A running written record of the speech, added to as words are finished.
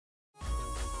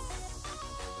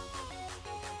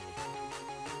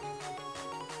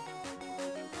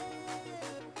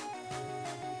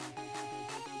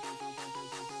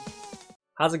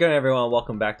How's it going, everyone?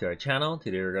 Welcome back to our channel.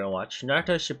 Today we're gonna watch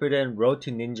Naruto Shippuden Road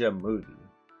to Ninja movie.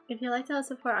 If you'd like to help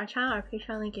support our channel, our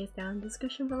Patreon link is down in the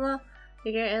description below.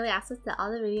 You get early access to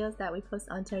all the videos that we post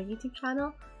onto our YouTube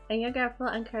channel, and you'll get full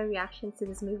uncut reactions to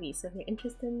this movie. So if you're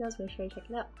interested in those, make sure you check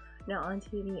it out. Now on to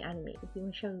the anime. If you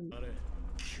want to show me.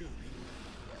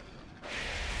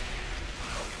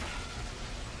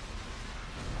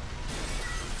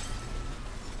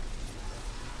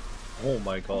 Oh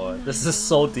my god, this is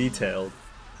so detailed.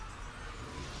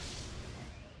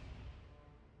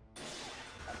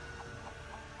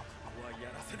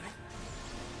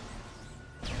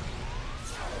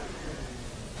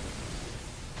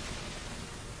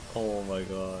 Oh my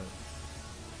god.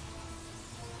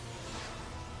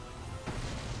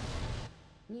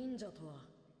 Ninja とは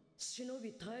忍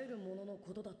び絶えるものの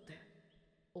ことだって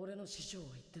俺の師匠は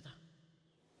言ってた。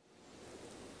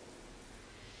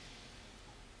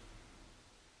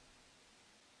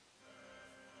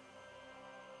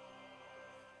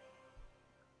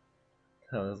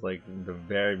That was like the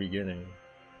very beginning.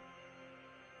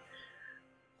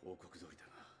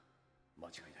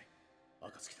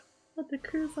 But the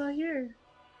crew's all here.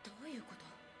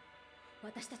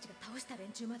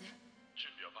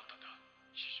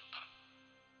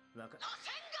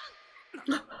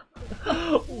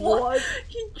 What?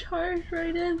 He charged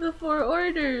right in before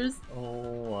orders.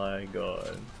 Oh my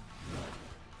god.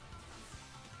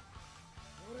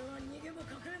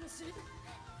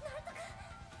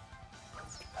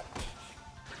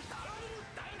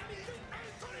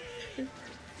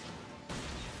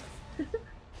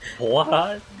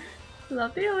 What?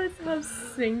 Love they always have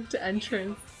synced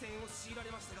entrance.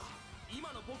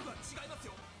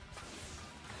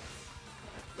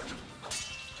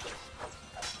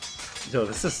 Yo,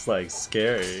 this is like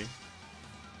scary.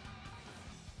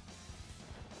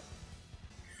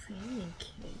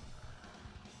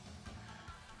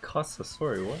 Cost the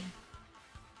story, what?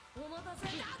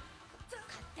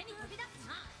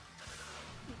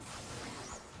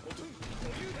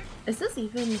 Is this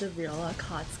even the real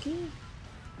Akatsuki?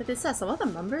 But they said some of the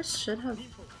members should have.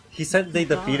 He said they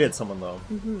defeated someone though.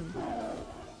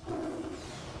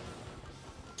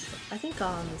 I think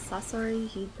Sasori,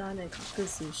 Hidan, and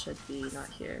Kakuzu should be not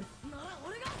here.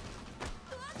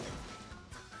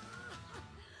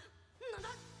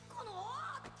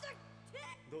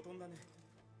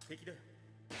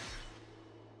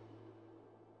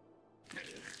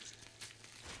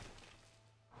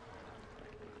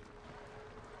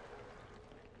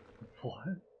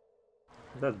 What?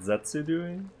 What's that Zetsu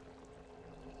doing?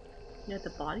 Yeah,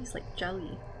 the body's like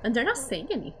jelly. And they're not saying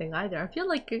anything either. I feel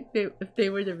like if they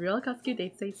were the real Akatsuki,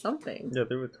 they'd say something. Yeah,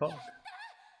 they would talk.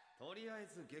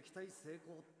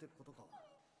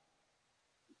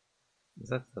 Is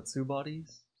that Zetsu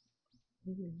bodies?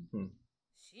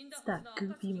 It's that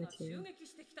goofy material.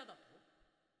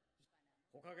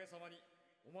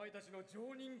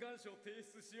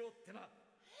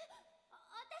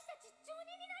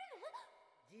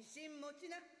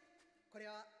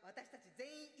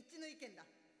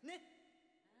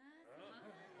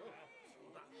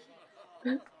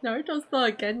 Naruto's still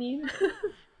a genin.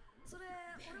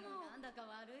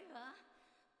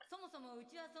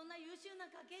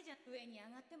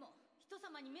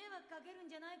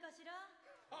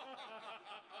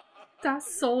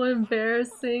 That's so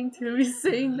embarrassing to be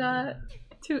saying that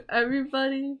to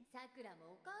everybody.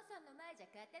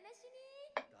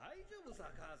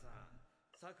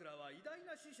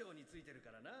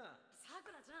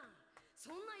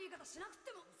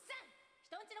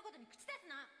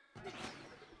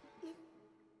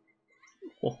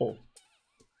 Oh.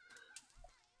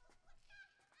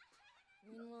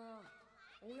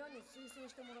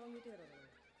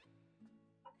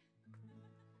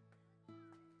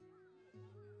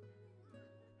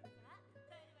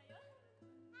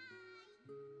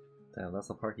 Damn, that's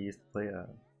the park he used to play at.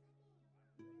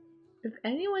 If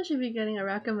anyone should be getting a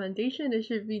recommendation, it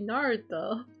should be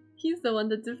Naruto. He's the one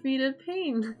that defeated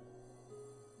Pain.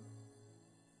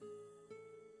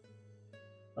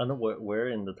 I don't know where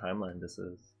in the timeline this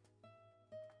is.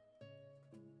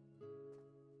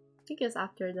 I think it's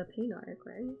after the Pain arc,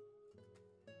 right?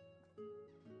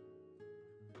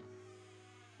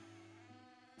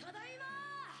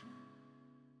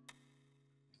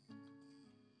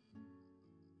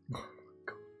 Oh my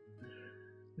god.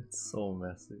 It's so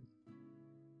messy.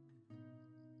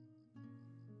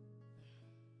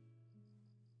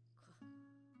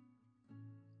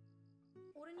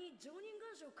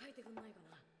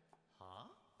 Huh?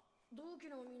 同期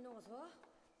のみんながさ、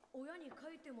親に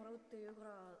書いてもらうって言うから、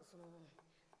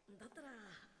だったら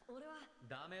俺は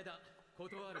ダメだ、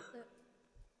断る。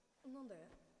なんで？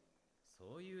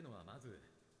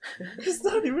 He's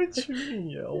not even tuning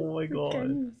yet. Oh my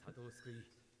god. Okay.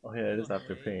 Oh yeah, it is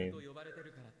after pain.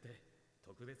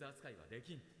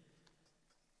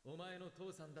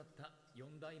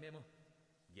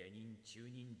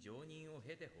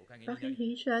 Okay,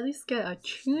 he should at least get a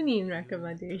tuning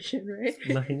recommendation, right?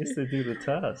 No, he needs to do the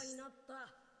test.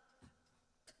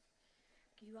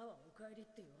 キワはお帰りっ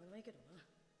て言わないけどな。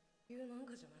言うなん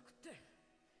かじゃなくて、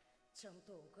ちゃん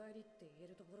とお帰りって言え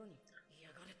るところに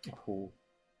嫌がれって。Oh.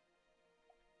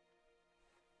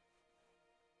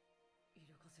 イ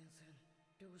ルカ先生、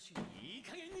両親いい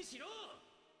加減にしろ。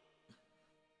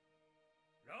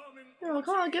 Yo,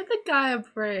 come on, give the guy a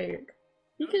break.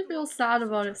 He can feel sad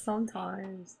about it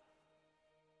sometimes.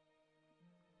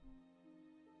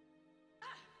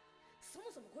 そ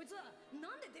もそもこいつは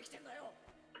なんでできてんだよ。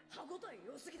歯ごたえ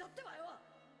良すぎだってばよ。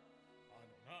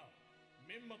な、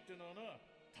メンマってのはな、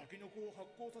タケノコを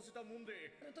発酵させたもんで。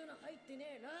というの入って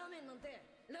ねえラーメンなんて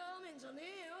ラーメンじゃね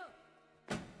えよ。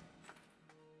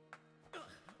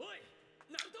おい、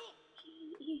ナルト。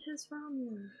He eat his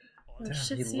ramen. Damn,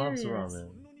 Shit he loves serious. ramen.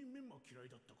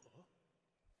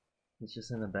 He's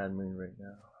just in a bad mood right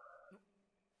now.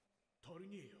 足り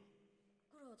ねえよ。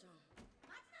クロちゃん。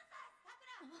待ちなさい、さく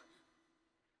ら。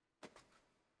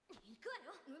行くわ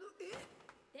よ。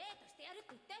え？デートしてやるっ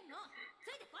て言ってんの。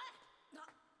ついてこい。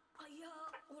いや、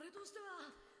俺としては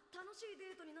楽しい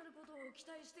デートになることを期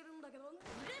待してるんだけど。うるさ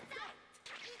い。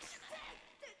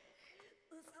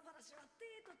うさばらしは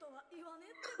デートとは言わね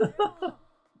えってばよ。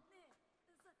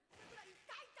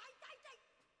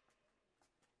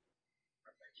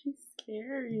She's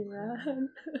scary, man.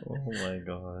 Oh my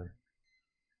god.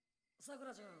 さく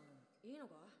らちゃん、いいの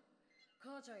か？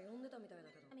母ちゃん呼んでたみたいだ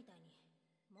けど。みたいに、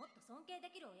もっと尊敬で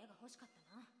きる親が欲しかった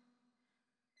な。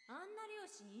あんな両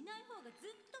親いない方がず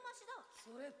っとマシだ。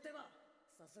それってば、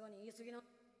さすがに言い過ぎな。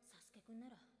サスケくんな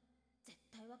ら絶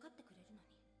対分かってくれる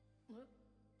のに。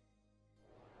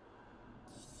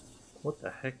What the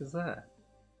heck is that?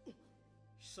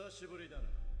 久しぶりだな。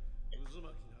渦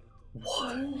巻きなると。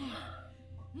What?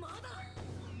 まだ。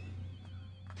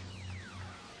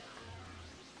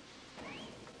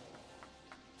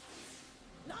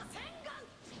螺旋岩。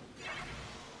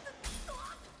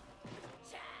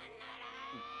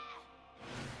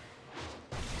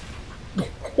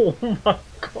Oh my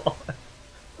god.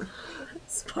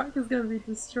 Spark is gonna be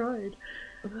destroyed.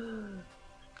 この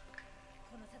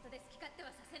里で好き勝手は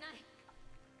させない。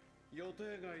予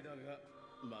定外だが、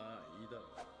まあいいだろう。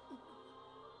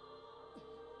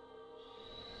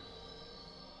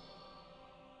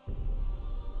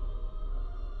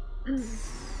ち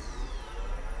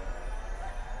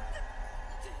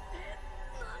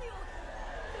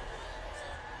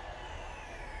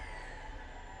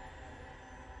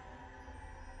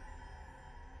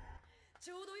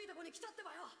ょうどいいとこに来たって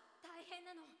ばよ。大変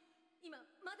なの。今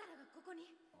マダラがここ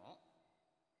に。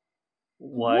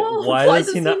Why? Whoa, Why why does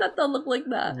does he not? Hinata look like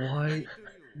that? Why?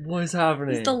 What is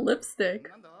happening? It's the lipstick.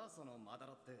 なんだそのマダ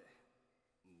ラって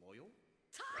模様？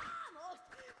たあ、もう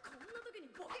こんな時に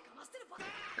ボケかましてるバカ。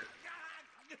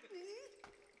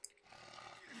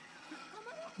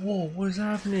Whoa! What is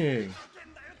happening?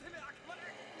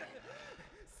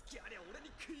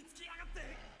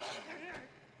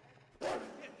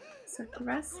 It's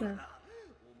aggressive.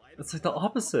 It's like the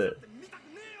opposite.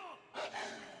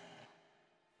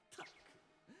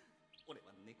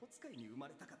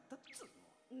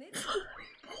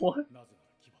 What?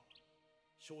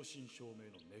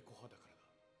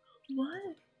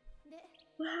 What?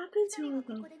 What happened to him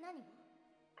though?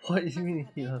 What do you mean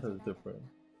Hinata is different?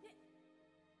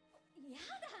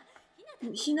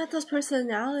 Hinata's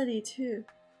personality too.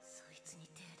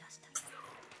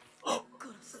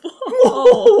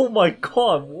 Oh my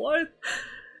god, what?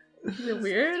 Is it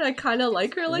weird? I kind of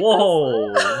like her like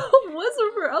Whoa. this. What's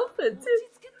with her outfit too?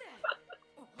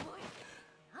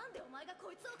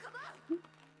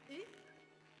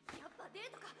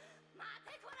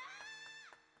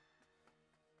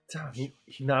 Damn,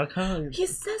 Hinata kind of... He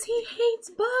says he hates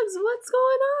bugs. What's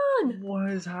going on?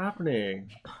 What is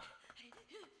happening?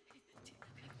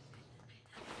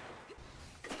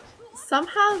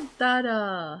 Somehow that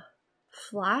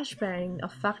flashbang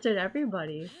affected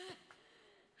everybody.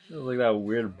 It was like that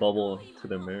weird bubble to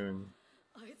the moon.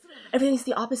 Everything's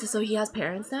the opposite, so he has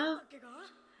parents now?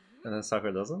 And then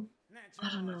Sakura doesn't? I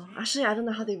don't know. Actually, I don't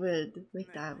know how they would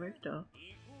make that work though.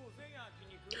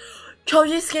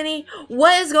 Choji Skinny,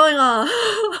 what is going on?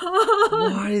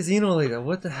 Why is Ino like that?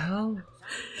 What the hell?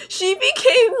 She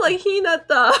became like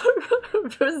Hinata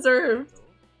preserved.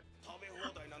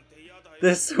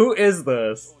 Who is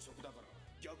this?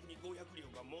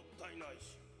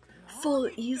 Full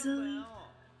easily.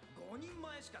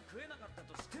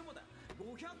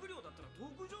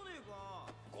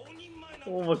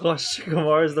 Oh my gosh,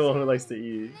 Shikamaru is the one who likes to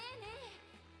eat.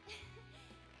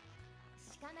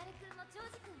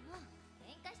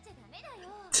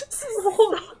 This is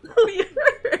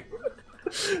weird.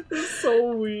 This is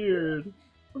so weird.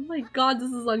 Oh my god,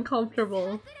 this is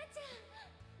uncomfortable.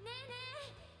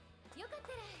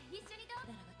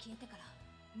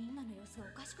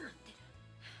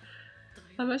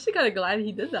 I'm actually kind of glad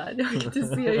he did that. I get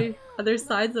to see other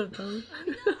sides of them.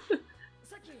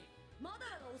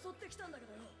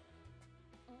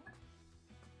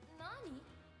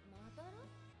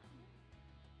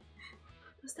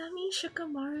 Does that mean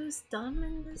Shikamaru's dumb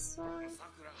in this song?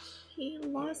 He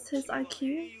lost his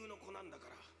IQ?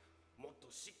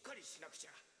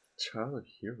 Child of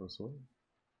heroes, what?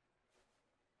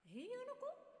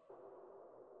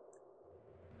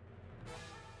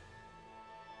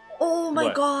 Oh my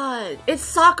What? god! It's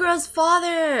Sakura's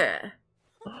father!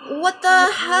 What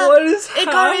the hell? What is It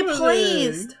got happening?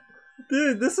 replaced!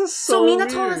 Dude, this is So so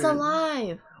Minato weird. is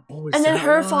alive! Oh, is And then that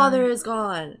her why? father is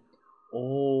gone.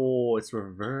 Oh, it's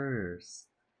reversed.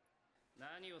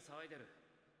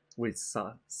 Wait,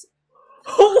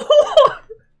 Whoa!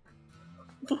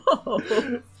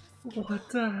 What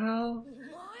the hell?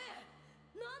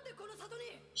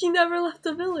 He never left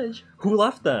the village. Who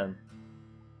left then?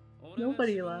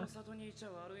 Nobody left.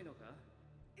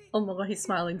 Oh my god, he's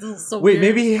smiling. This is so Wait, weird.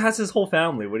 maybe he has his whole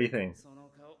family. What do you think?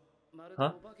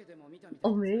 Huh?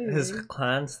 Oh, maybe. His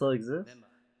clan still exists?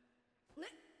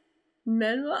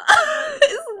 Menma?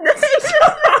 His name?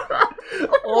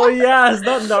 Oh yeah, it's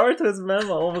not Naruto, it's Menma.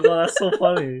 Oh my god, that's so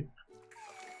funny.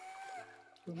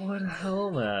 What the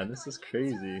hell, man? This is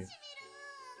crazy.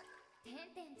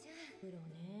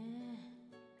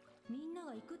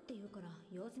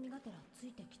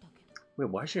 Wait,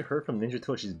 why is she heard from Ninja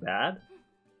Toad? She's bad?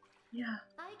 Yeah,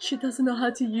 she doesn't know how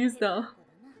to use them.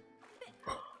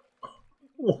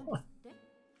 What?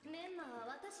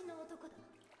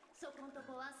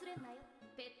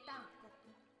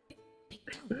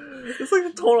 It's like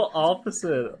the total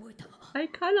opposite. I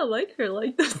kind of like her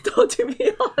like this though, to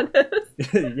be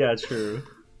honest. Yeah, true.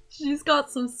 She's got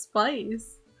some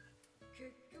spice.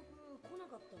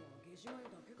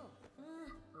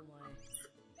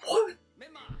 What?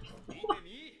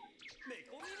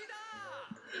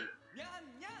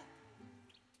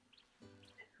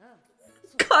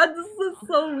 God, this is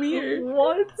so weird.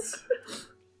 What?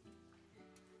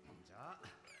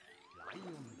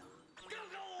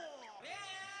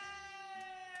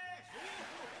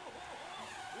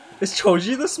 Is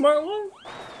Choji the smart one?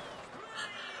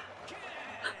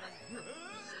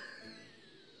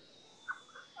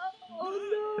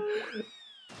 Oh no.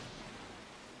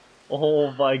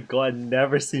 Oh my god,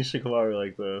 never seen Shikamaru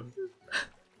like this.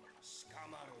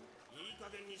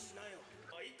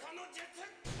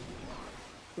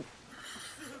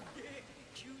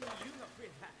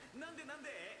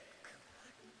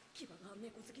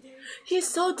 He's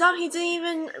so dumb, he didn't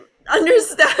even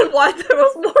understand why there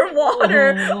was more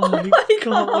water. Oh my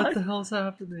god. What the hell's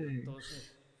happening?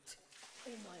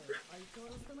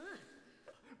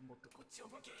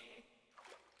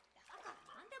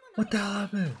 What the hell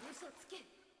happened?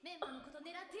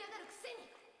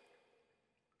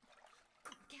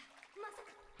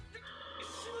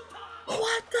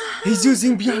 What the hell? He's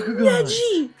using Byakugan!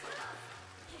 Neji!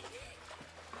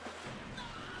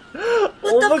 Oh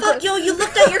What the my fuck? God. Yo, you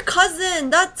looked at your cousin!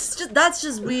 That's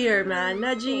just weird, man.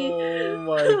 Neji. Oh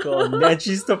my god,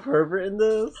 Neji's the pervert in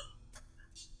this?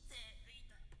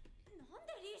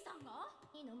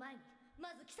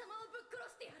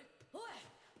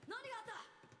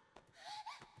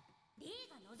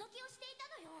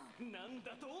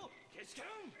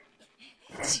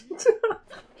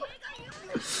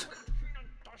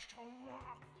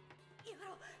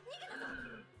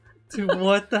 Dude,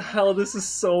 what the hell? This is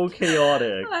so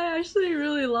chaotic. I actually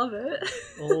really love it.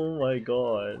 Oh my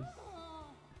god.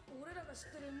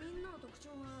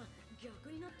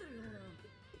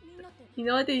 You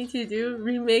know what they need to do?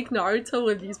 Remake Naruto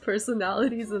with these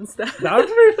personalities instead. That would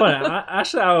be very fun.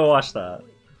 Actually, I would watch that.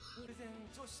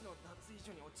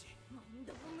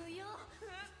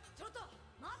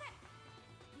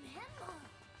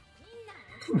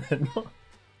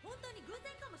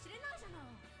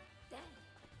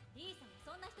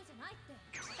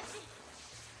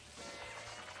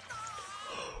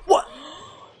 What?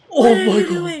 Oh What are my you god.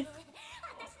 doing?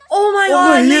 Oh my Oh god!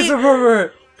 my, he is Nate- a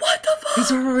pervert. What the fuck?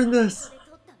 He's a pervert in this.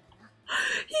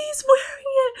 He's wearing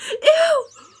it! Ew!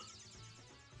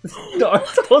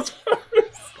 Naruto's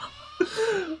pervert.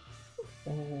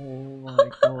 Oh my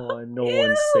god, no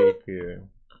one's safe here.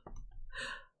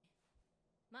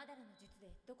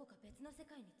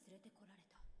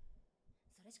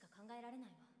 れしか考えられな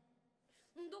いわ。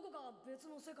どこが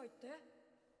別の世界って？わ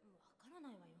から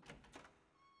ないわよ。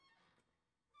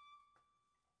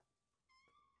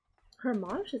 Her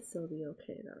mom should still be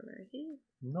okay though, right?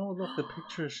 No, look, the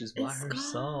picture, she's by It's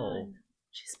herself. gone.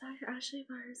 She's actually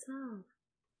by herself.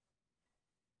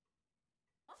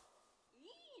 い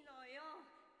いのよ。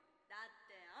だっ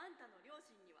てあんたの両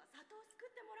親には里を救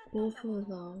ってもらったん Both だも of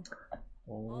の。 them.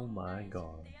 Oh my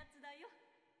god. ってやつだよ。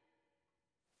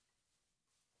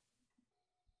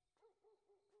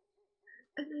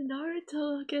 And then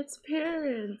Naruto gets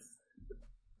parents.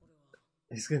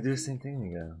 He's gonna do the same thing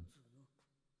again.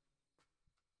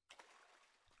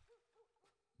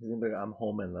 He's gonna be like, I'm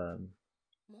home and then.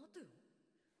 待てよ。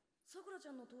さくらち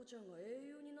ゃんの父ちゃんが英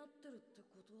雄になってるって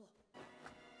ことは。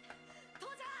父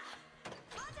ちゃん！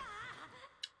父ちゃん！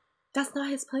 That's not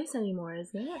his place anymore,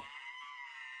 is it?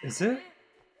 Is it?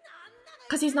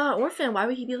 Because he's not an orphan. Why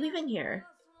would he be living here?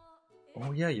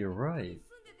 Oh yeah, you're right.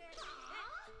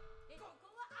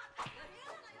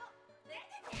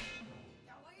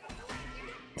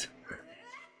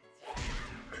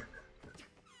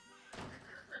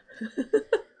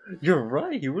 You're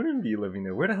right, he wouldn't be living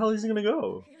there. Where the hell is he gonna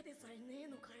go?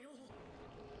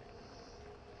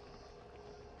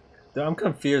 Dude, I'm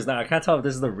confused now. I can't tell if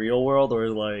this is the real world or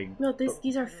like... No,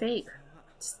 these are fake.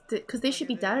 Because they should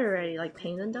be dead already, like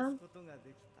painting them.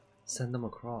 Send them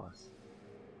across.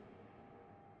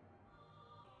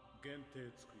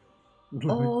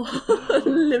 Oh,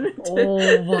 limited.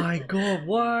 Oh my god,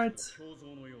 what?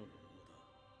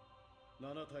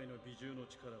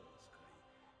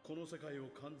 この世界を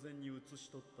完全に写し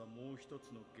取ったもう一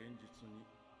つの現実に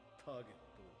ターゲッ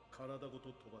トを体ご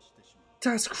と飛ばしてしまう。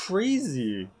 That's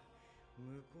crazy.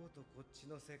 向こうとこっち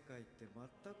の世界って全く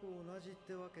同じっ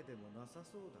てわけでもなさ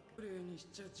そうだけど。例にし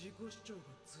ちゃ自己主張が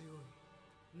強い。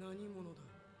何者だ？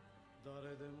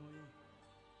誰でもいい。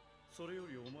それよ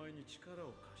りお前に力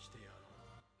を貸してやる。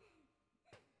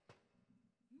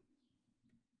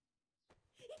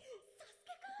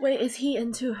 Wait, is he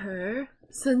into her?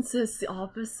 Since it's the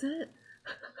opposite?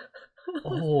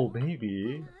 Oh,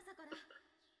 maybe.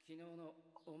 昨日の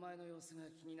お前の様子が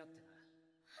気になってな。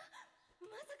ま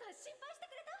さか心配して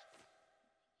くれた？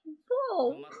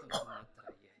 Whoa! 困ったことがあった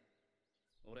ら言え。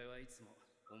俺はいつも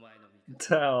お前の味方。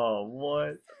 Damn,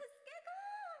 what?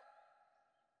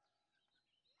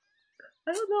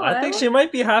 I don't know. I think she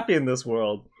might be happy in this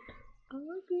world. I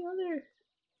like the other.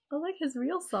 I like his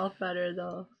real self better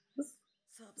though.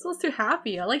 This one's too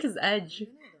happy. I like his edge.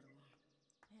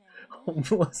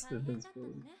 Homeless in his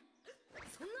food.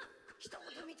 そんな一言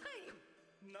みたい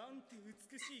に。なんて美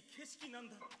しい景色なん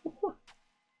だ。あれ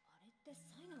って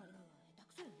才能あるのは下手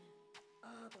くそよね。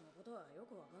アートのことはよ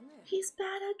くわかんねえ。 He's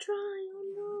bad at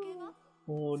drawing.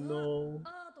 Oh no. Oh no.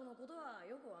 アートのことは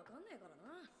よくわかんねえからな。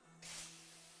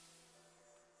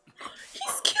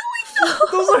 He's killing them.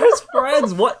 Those are his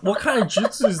friends. What kind of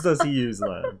jutsus does he use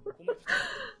then?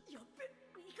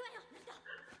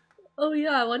 Oh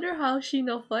yeah, I wonder how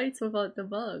Shino fights without the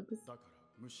bugs.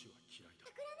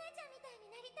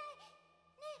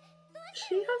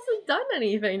 She hasn't done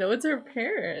anything though, it's her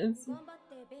parents. 頑張っ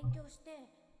て勉強して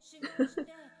修行し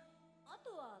て、あ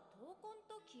とは闘魂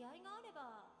と気合があれ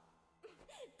ば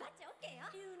バッチオッケーよ。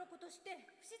理由のことして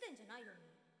不自然じゃないように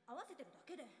合わせてるだ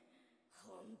けで。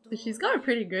 She's got it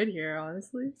pretty good here,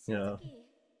 honestly. Yeah.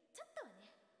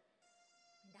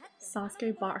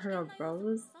 Sasuke bought her a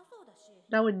rose?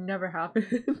 That would never happen.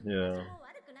 Yeah.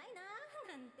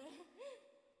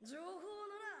 情報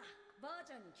のな、ばあ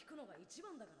ちゃんに聞くのが一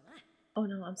番だからな。 Oh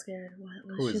no, I'm scared. What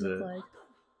Who does she is look it? like?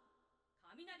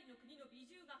 雷の国の美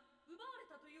獣が奪われ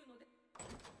たというので。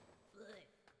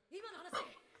今の話。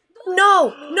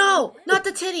 No! No! Not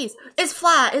the titties! It's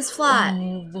flat! It's flat!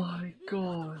 Oh my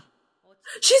god.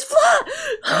 She's flat!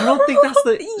 I don't think that's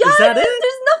the... Yeah, is that it?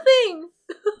 There's nothing!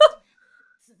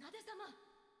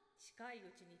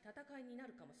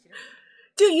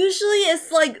 Dude, usually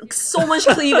it's like so much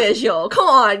cleavage, yo. Come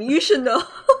on, you should know.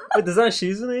 Wait, does that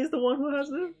Shizune is the one who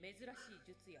has it?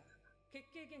 血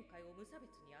形限界を無差別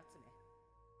に集め、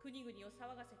国々を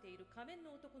騒がせている仮面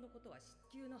の男のことは失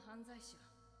級の犯罪者。で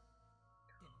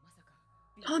もまさか。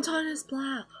 Tauntaun is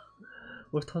black.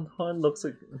 With Tauntaun looks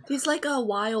like... He's like a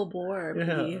wild boar,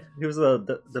 Yeah, maybe. he was a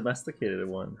domesticated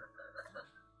one.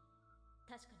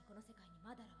 確かにこの世界に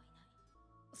マダラはい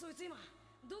ない。そいつ今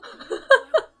どこにいるんだろう。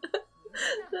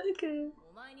 Okay.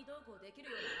 お前にどうこうできる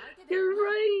ような相手で。 You're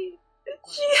right.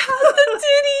 She has the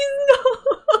titties, no!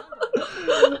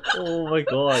 Oh my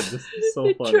god, this is so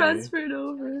It funny. transferred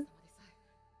over.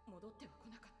 戻っては来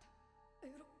なかった。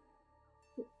エロ。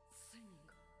仙人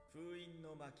が。封印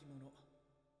の巻物、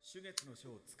朱月の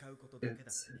書を使うことだけだっ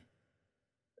たね。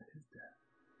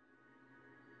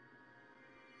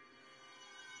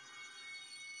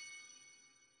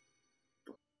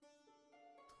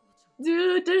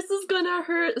Dude, this is gonna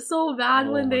hurt so bad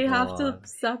Oh when my they have to God.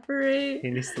 separate.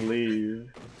 He needs to leave.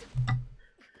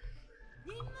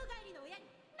 任務帰りの親に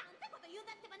なんてこと言うん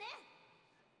だってばね。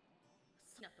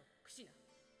ナとクシナ、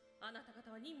あなた方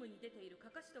は任務に出ている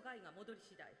カカシとガイが戻り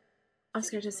次第。 I'm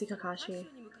scared to see Kakashi.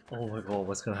 Oh my god,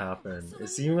 what's gonna happen?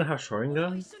 Is he even gonna have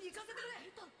Sharingan? い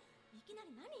きな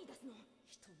り何言い出すの。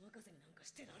人任せになんか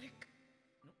してられんか。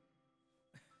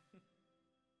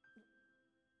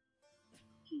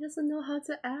 He doesn't know how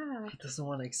to He act. doesn't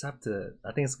want to accept it.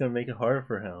 I think it's gonna make it harder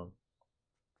for him.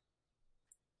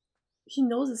 He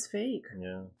knows it's fake.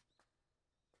 Yeah.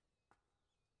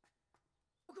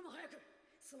 僕も早く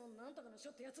そのなんとかの書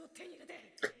ってやつを手に入れて、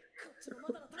こっちも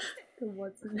まだ試して。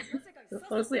 What's the name?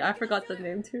 Honestly, I forgot the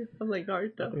name too. I'm like I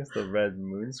Naruto. think it's the Red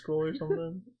Moon Scroll or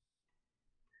something.